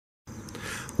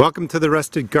Welcome to the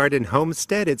Rustic Garden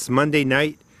Homestead. It's Monday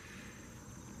night,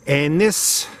 and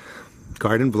this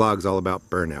garden vlog's all about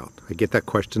burnout. I get that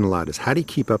question a lot, is how do you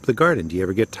keep up the garden? Do you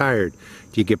ever get tired?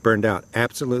 Do you get burned out?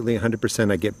 Absolutely,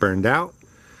 100% I get burned out,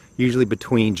 usually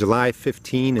between July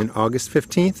 15 and August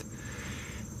 15th.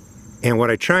 And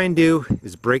what I try and do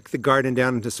is break the garden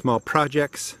down into small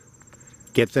projects,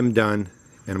 get them done,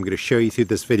 and I'm going to show you through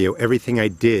this video everything I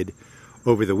did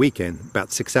over the weekend,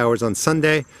 about 6 hours on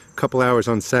Sunday, a couple hours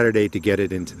on Saturday to get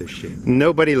it into the shape.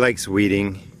 Nobody likes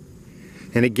weeding.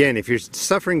 And again, if you're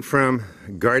suffering from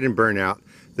garden burnout,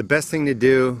 the best thing to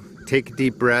do, take a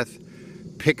deep breath,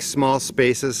 pick small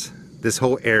spaces. This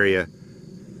whole area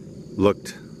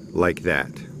looked like that.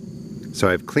 So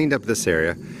I've cleaned up this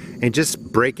area and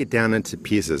just break it down into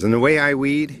pieces. And the way I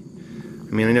weed,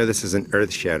 I mean, I know this isn't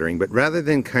earth-shattering, but rather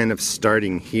than kind of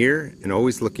starting here and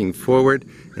always looking forward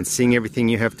and seeing everything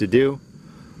you have to do,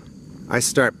 I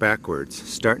start backwards.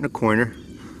 Start in a corner,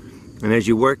 and as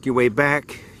you work your way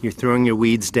back, you're throwing your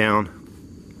weeds down,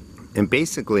 and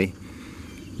basically,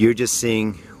 you're just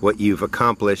seeing what you've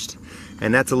accomplished,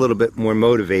 and that's a little bit more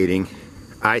motivating,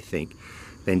 I think,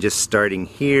 than just starting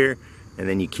here, and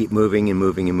then you keep moving and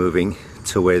moving and moving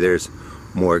to where there's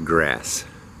more grass.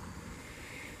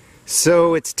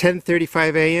 So it's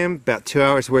 10:35 a.m., about 2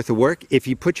 hours worth of work. If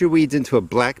you put your weeds into a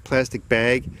black plastic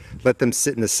bag, let them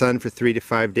sit in the sun for 3 to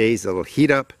 5 days, it'll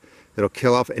heat up, it'll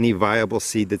kill off any viable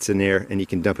seed that's in there, and you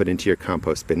can dump it into your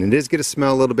compost bin. It is going to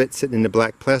smell a little bit sitting in the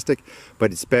black plastic,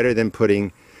 but it's better than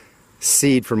putting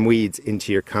seed from weeds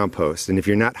into your compost. And if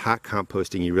you're not hot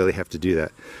composting, you really have to do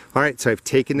that. All right, so I've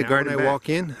taken the garden back. I walk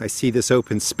in, I see this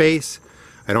open space.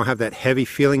 I don't have that heavy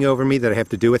feeling over me that I have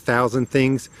to do 1,000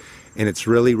 things. And it's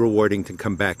really rewarding to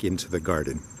come back into the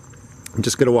garden. I'm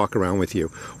just going to walk around with you.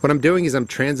 What I'm doing is I'm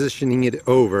transitioning it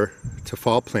over to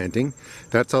fall planting.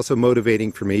 That's also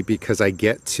motivating for me because I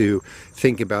get to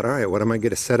think about, all right, what am I going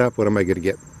to set up? What am I going to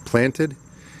get planted?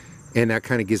 And that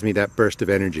kind of gives me that burst of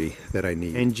energy that I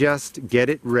need. And just get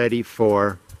it ready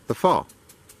for the fall.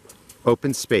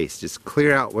 Open space. Just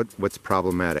clear out what's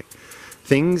problematic.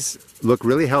 Things look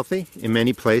really healthy in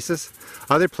many places.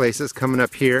 Other places, coming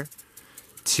up here,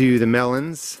 to the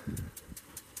melons,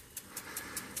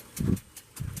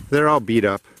 they're all beat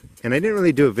up, and I didn't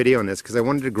really do a video on this because I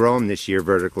wanted to grow them this year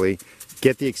vertically,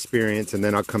 get the experience, and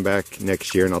then I'll come back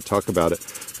next year and I'll talk about it.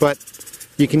 But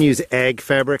you can use ag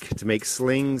fabric to make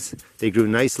slings. They grew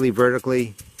nicely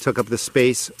vertically, took up the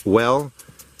space well.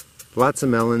 Lots of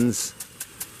melons.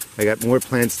 I got more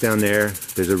plants down there.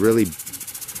 There's a really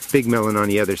big melon on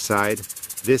the other side.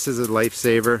 This is a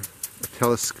lifesaver,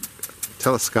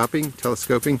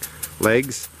 telescoping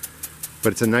legs,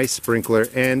 but it's a nice sprinkler.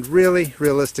 And really,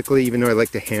 realistically, even though I like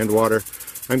to hand water,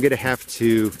 I'm going to have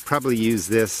to probably use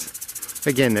this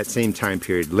again that same time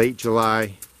period, late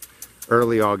July,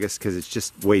 early August, because it's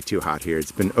just way too hot here.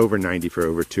 It's been over 90 for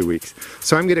over 2 weeks.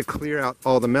 So I'm going to clear out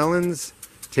all the melons,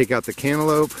 take out the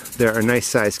cantaloupe. There are nice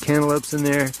sized cantaloupes in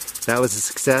there. That was a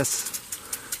success.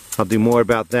 I'll do more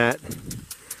about that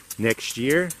next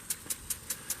year.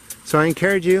 So I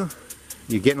encourage you,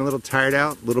 you're getting a little tired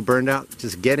out, a little burned out,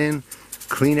 just get in,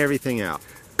 clean everything out.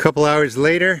 A couple hours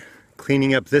later,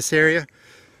 cleaning up this area,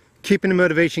 keeping the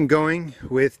motivation going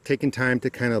with taking time to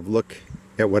kind of look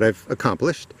at what I've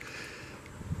accomplished.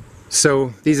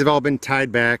 So these have all been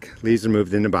tied back, leaves are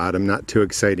moved in the bottom, not too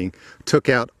exciting. Took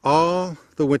out all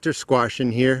the winter squash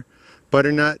in here,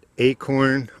 butternut,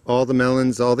 acorn, all the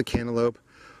melons, all the cantaloupe.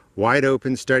 Wide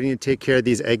open, starting to take care of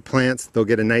these eggplants. They'll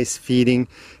get a nice feeding,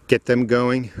 get them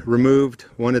going. Removed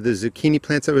one of the zucchini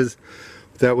plants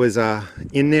that was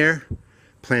in there.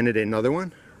 Planted another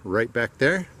one right back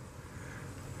there.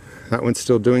 That one's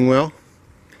still doing well.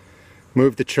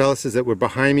 Moved the trellises that were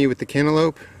behind me with the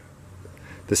cantaloupe.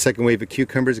 The second wave of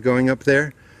cucumbers going up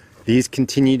there. These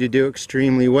continue to do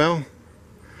extremely well.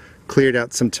 Cleared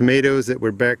out some tomatoes that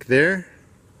were back there.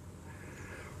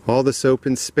 All this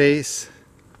open space.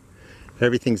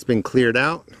 Everything's been cleared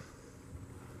out,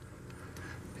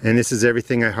 and this is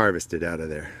everything I harvested out of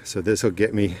there. So this will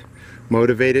get me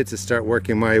motivated to start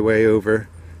working my way over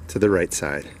to the right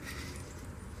side.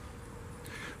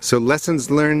 So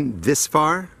lessons learned this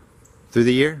far through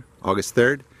the year, August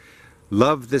 3rd.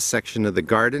 Love this section of the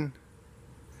garden.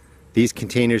 These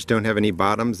containers don't have any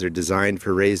bottoms. They're designed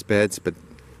for raised beds, but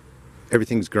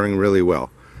everything's growing really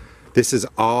well. This is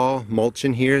all mulch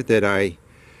in here that I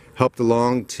helped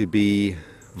along to be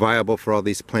viable for all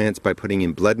these plants by putting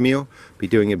in blood meal. Be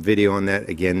doing a video on that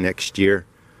again next year.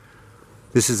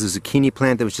 This is a zucchini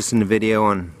plant that was just in the video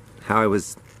on how I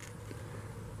was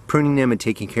pruning them and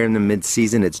taking care of them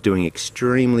mid-season. It's doing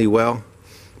extremely well.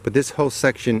 But this whole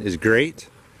section is great.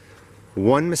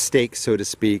 One mistake, so to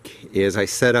speak, is I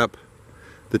set up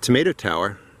the tomato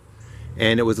tower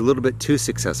and it was a little bit too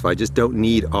successful. I just don't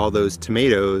need all those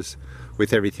tomatoes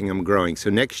with everything I'm growing. So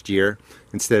next year,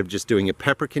 instead of just doing a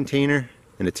pepper container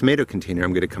and a tomato container,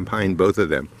 I'm going to combine both of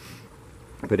them.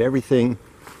 But everything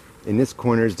in this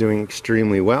corner is doing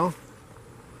extremely well.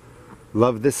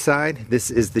 Love this side. This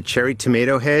is the cherry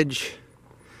tomato hedge.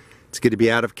 It's going to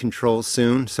be out of control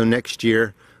soon. So next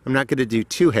year, I'm not going to do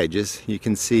 2 hedges. You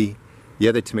can see the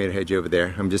other tomato hedge over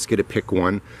there. I'm just going to pick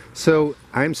one. So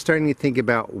I'm starting to think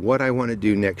about what I want to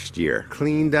do next year.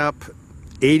 Cleaned up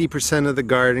 80% of the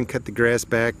garden, cut the grass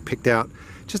back, picked out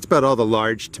just about all the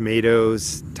large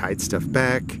tomatoes, tied stuff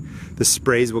back. The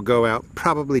sprays will go out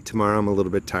probably tomorrow. I'm a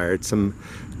little bit tired. Some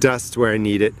dust where I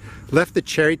need it. Left the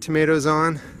cherry tomatoes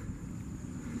on.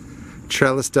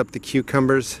 Trellised up the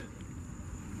cucumbers.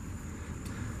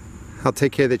 I'll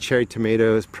take care of the cherry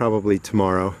tomatoes probably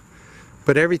tomorrow.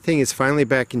 But everything is finally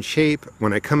back in shape.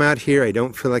 When I come out here, I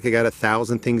don't feel like I got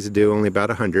 1,000 things to do, only about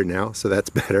 100 now, so that's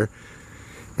better.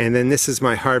 And then this is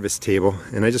my harvest table,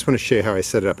 and I just want to show you how I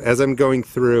set it up. As I'm going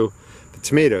through the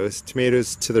tomatoes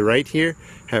to the right here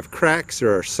have cracks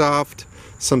or are soft,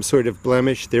 some sort of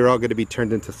blemish. They're all going to be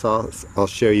turned into sauce. I'll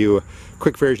show you a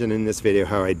quick version in this video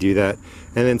how I do that.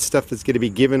 And then stuff that's going to be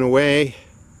given away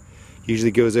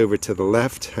usually goes over to the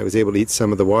left. I was able to eat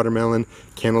some of the watermelon.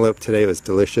 Cantaloupe today was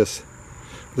delicious.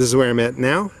 This is where I'm at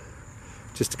now.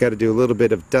 Just got to do a little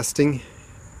bit of dusting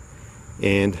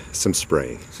and some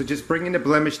spraying. So just bring in the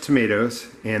blemished tomatoes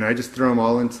and I just throw them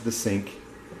all into the sink.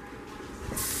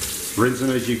 Rinse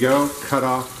them as you go, cut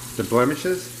off the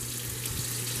blemishes,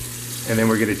 and then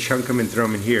we're going to chunk them and throw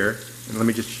them in here. And let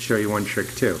me just show you one trick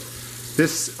too.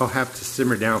 This I'll have to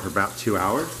simmer down for about 2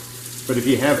 hours, but if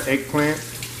you have eggplant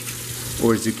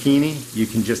or zucchini, you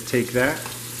can just take that,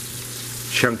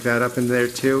 chunk that up in there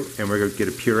too, and we're going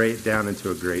to puree it down into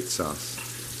a great sauce.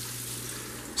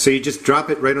 So you just drop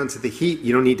it right onto the heat.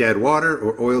 You don't need to add water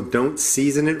or oil. Don't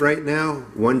season it right now.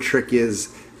 One trick is,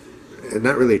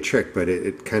 not really a trick, but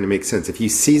it kind of makes sense. If you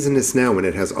season this now when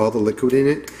it has all the liquid in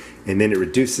it, and then it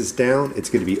reduces down, it's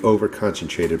going to be over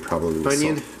concentrated probably with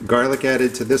onion, salt. Garlic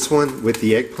added to this one with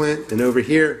the eggplant, and over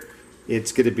here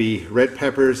it's going to be red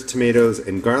peppers, tomatoes,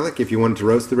 and garlic. If you wanted to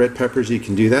roast the red peppers, you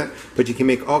can do that, but you can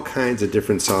make all kinds of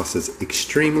different sauces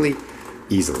extremely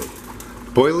easily.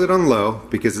 Boil it on low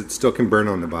because it still can burn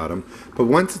on the bottom, but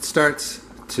once it starts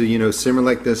to simmer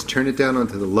like this, turn it down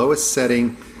onto the lowest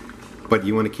setting, but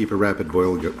you want to keep a rapid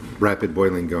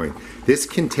boiling going. This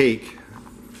can take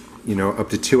up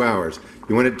to 2 hours.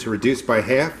 You want it to reduce by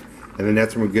half, and then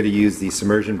that's when we're going to use the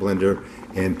submersion blender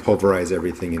and pulverize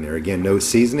everything in there. Again, no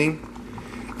seasoning.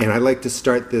 And I like to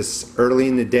start this early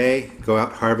in the day, go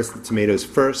out, harvest the tomatoes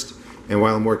first, and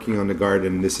while I'm working on the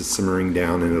garden, this is simmering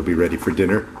down and it'll be ready for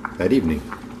dinner that evening.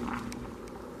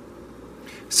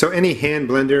 So any hand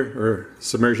blender or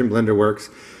submersion blender works.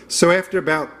 So after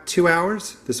about 2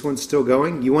 hours, this one's still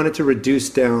going, you want it to reduce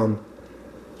down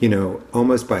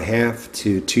almost by half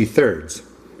to 2/3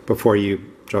 before you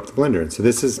drop the blender in. So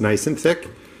this is nice and thick,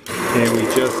 and we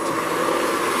just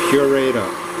puree it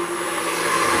up.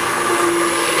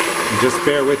 And just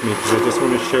bear with me because I just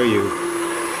want to show you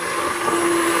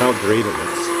how great it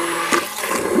looks.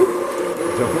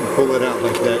 Don't pull it out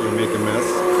like that, you'll make a mess.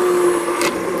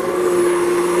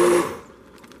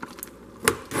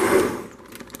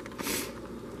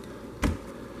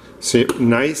 So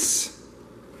nice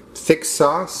thick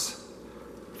sauce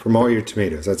from all your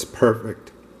tomatoes. That's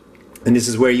perfect. And this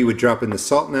is where you would drop in the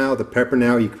salt now, the pepper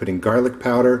now. You can put in garlic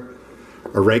powder,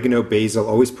 oregano, basil.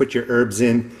 Always put your herbs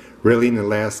in really in the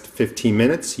last 15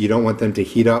 minutes. You don't want them to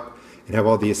heat up and have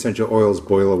all the essential oils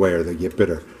boil away or they get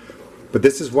bitter. But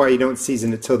this is why you don't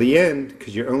season it till the end,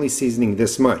 because you're only seasoning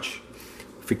this much.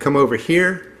 If we come over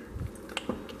here,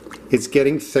 it's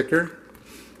getting thicker,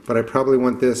 but I probably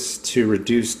want this to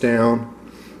reduce down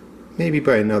maybe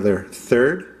by another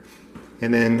 1/3.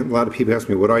 And then a lot of people ask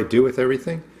me, what do I do with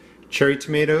everything? Cherry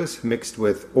tomatoes mixed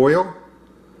with oil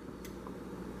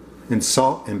and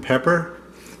salt and pepper.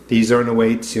 These are on the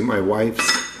way to my wife's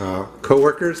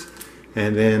co-workers,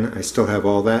 and then I still have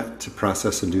all that to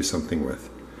process and do something with.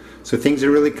 So things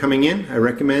are really coming in. I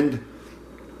recommend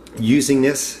using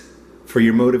this for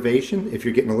your motivation. If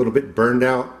you're getting a little bit burned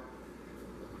out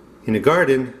in a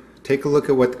garden, take a look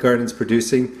at what the garden's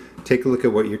producing, take a look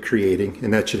at what you're creating,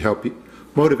 and that should help you,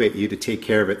 motivate you to take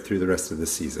care of it through the rest of the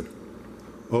season.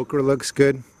 Okra looks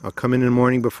good. I'll come in the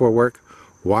morning before work,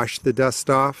 wash the dust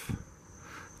off,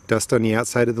 dust on the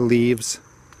outside of the leaves,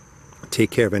 take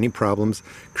care of any problems.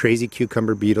 Crazy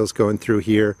cucumber beetles going through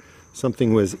here.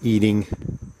 Something was eating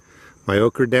my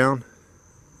okra down.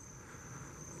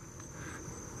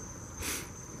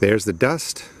 There's the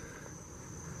dust.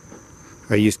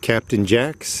 I used Captain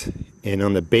Jack's, and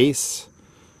on the base,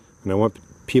 and I want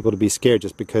people to be scared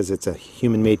just because it's a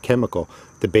human-made chemical,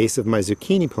 the base of my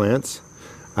zucchini plants,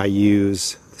 I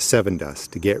use 7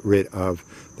 dust to get rid of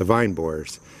the vine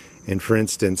borers. And for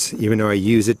instance, even though I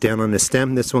use it down on the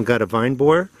stem, this one got a vine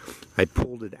borer, I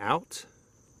pulled it out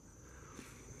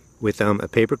with a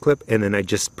paper clip, and then I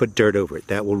just put dirt over it.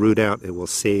 That will root out. It will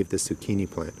save the zucchini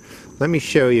plant. Let me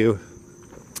show you.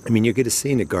 I mean, you're going to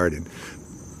see in the garden,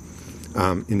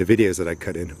 in the videos that I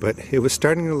cut in, but it was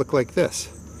starting to look like this.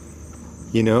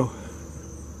 You know,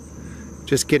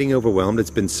 just getting overwhelmed. It's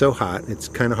been so hot. It's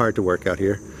kind of hard to work out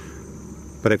here,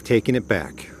 but I've taken it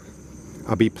back.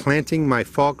 I'll be planting my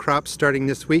fall crops starting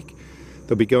this week.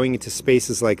 They'll be going into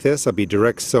spaces like this. I'll be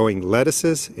direct sowing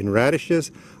lettuces and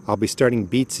radishes. I'll be starting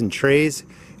beets in trays.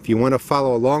 If you want to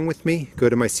follow along with me, go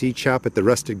to my seed shop at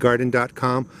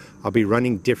therusticgarden.com. I'll be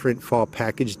running different fall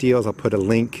package deals. I'll put a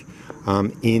link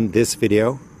in this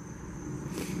video.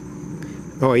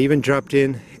 Oh, I even dropped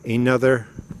in another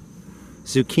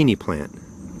zucchini plant.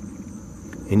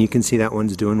 And you can see that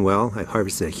one's doing well. I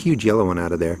harvested a huge yellow one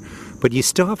out of there. But you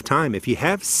still have time. If you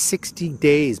have 60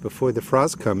 days before the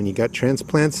frost come and you got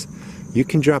transplants, you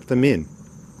can drop them in.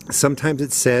 Sometimes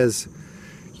it says,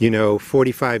 you know,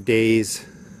 45 days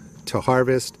to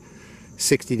harvest,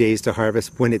 60 days to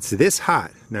harvest. When it's this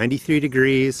hot, 93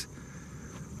 degrees,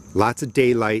 lots of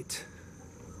daylight,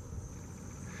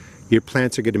 your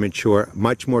plants are going to mature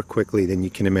much more quickly than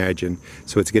you can imagine.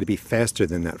 So it's going to be faster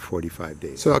than that 45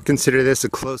 days. So I'll consider this a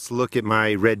close look at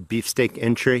my red beefsteak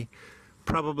entry.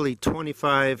 Probably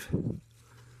 25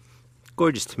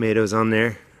 gorgeous tomatoes on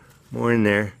there, more in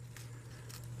there.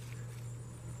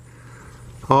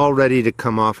 All ready to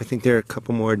come off. I think there are a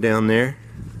couple more down there.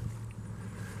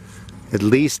 At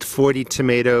least 40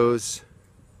 tomatoes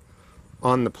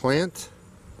on the plant.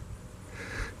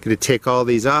 Gonna take all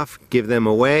these off, give them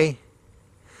away,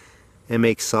 and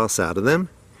make salsa out of them.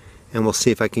 And we'll see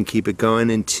if I can keep it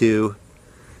going into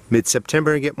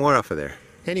mid-September and get more off of there.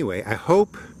 Anyway, I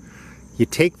hope you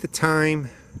take the time,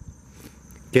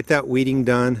 get that weeding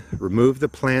done, remove the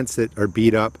plants that are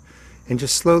beat up, and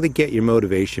just slowly get your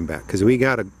motivation back. Because we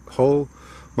got a whole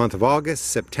month of August,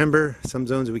 September, some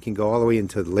zones we can go all the way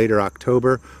into later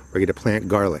October. We're going to plant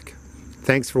garlic.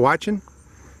 Thanks for watching,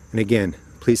 and again,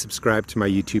 please subscribe to my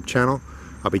YouTube channel.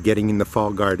 I'll be getting in the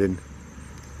fall garden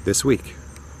this week.